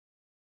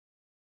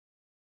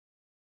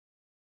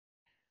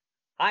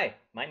Hi,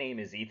 my name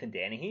is Ethan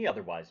Danahy,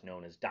 otherwise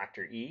known as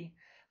Dr. E.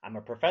 I'm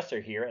a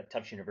professor here at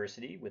Tufts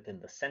University within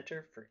the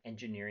Center for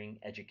Engineering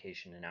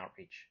Education and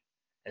Outreach.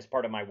 As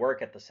part of my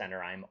work at the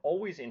center, I'm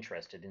always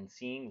interested in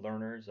seeing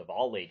learners of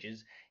all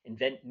ages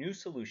invent new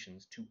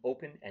solutions to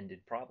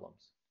open-ended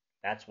problems.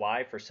 That's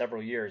why for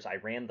several years I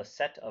ran the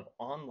set of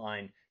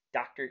online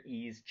Dr.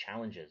 E's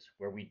challenges,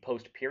 where we'd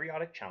post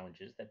periodic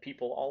challenges that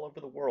people all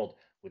over the world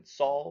would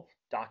solve,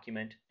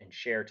 document, and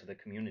share to the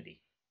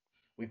community.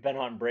 We've been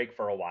on break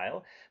for a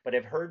while, but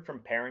I've heard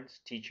from parents,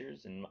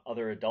 teachers, and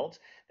other adults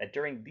that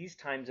during these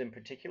times in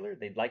particular,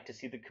 they'd like to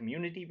see the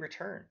community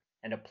return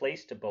and a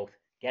place to both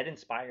get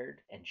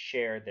inspired and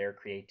share their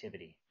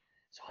creativity.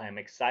 So I'm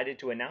excited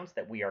to announce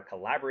that we are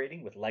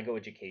collaborating with LEGO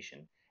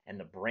Education and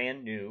the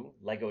brand new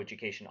LEGO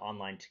Education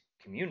online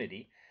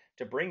community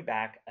to bring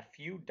back a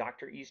few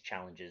Dr. E's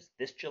challenges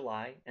this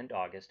July and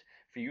August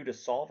for you to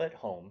solve at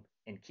home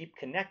and keep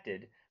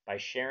connected by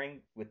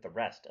sharing with the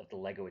rest of the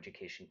LEGO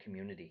Education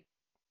community.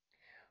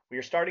 We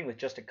are starting with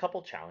just a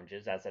couple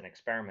challenges as an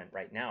experiment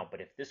right now,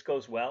 but if this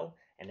goes well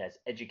and as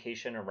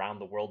education around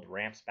the world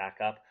ramps back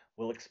up,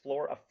 we'll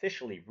explore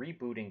officially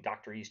rebooting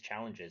Dr. E's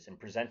challenges and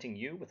presenting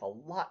you with a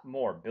lot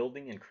more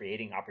building and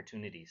creating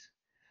opportunities.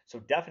 So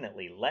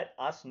definitely let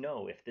us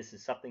know if this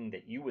is something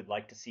that you would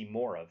like to see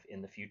more of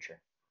in the future.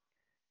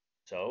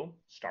 So,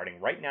 starting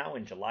right now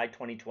in July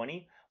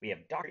 2020, we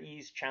have Dr.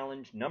 E's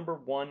challenge number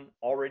 1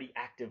 already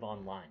active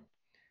online.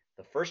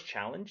 The first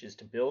challenge is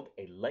to build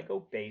a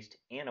Lego-based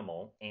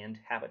animal and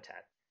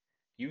habitat.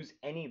 Use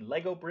any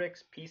Lego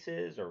bricks,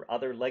 pieces, or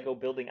other Lego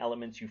building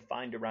elements you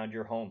find around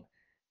your home.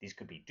 These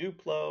could be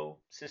Duplo,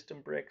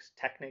 system bricks,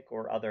 Technic,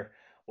 or other.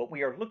 What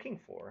we are looking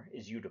for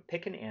is you to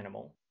pick an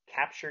animal,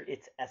 capture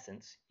its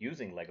essence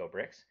using Lego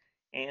bricks,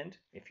 and,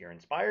 if you're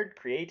inspired,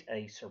 create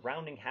a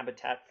surrounding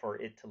habitat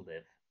for it to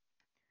live.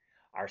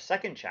 Our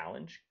second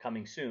challenge,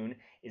 coming soon,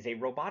 is a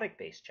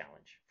robotic-based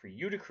challenge for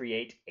you to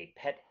create a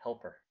pet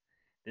helper.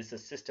 This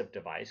assistive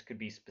device could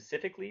be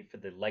specifically for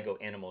the Lego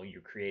animal you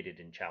created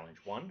in Challenge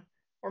 1,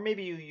 or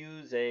maybe you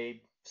use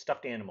a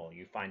stuffed animal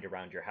you find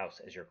around your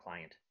house as your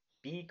client.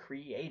 Be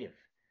creative.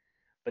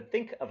 But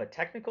think of a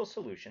technical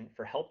solution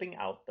for helping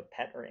out the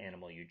pet or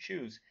animal you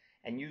choose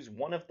and use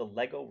one of the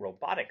Lego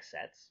robotic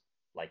sets,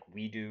 like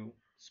WeDo,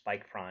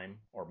 Spike Prime,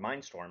 or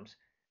Mindstorms,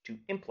 to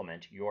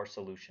implement your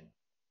solution.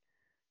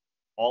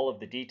 All of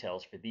the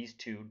details for these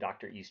two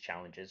Dr. E's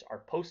challenges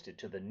are posted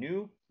to the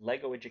new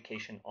LEGO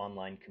Education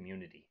online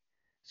community.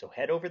 So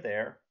head over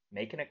there,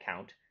 make an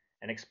account,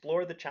 and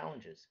explore the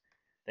challenges.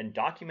 Then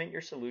document your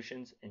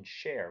solutions and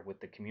share with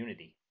the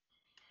community.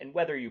 And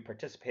whether you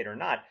participate or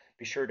not,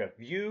 be sure to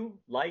view,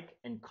 like,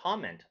 and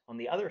comment on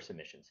the other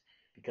submissions,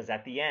 because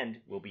at the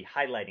end, we'll be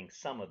highlighting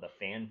some of the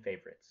fan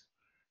favorites.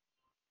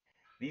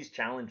 These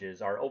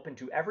challenges are open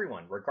to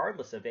everyone,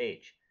 regardless of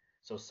age.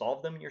 So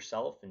solve them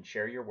yourself and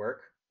share your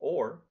work,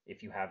 or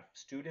if you have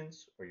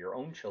students or your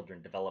own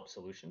children develop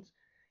solutions,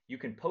 you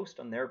can post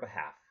on their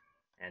behalf.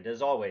 And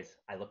as always,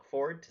 I look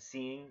forward to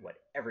seeing what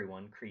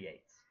everyone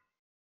creates.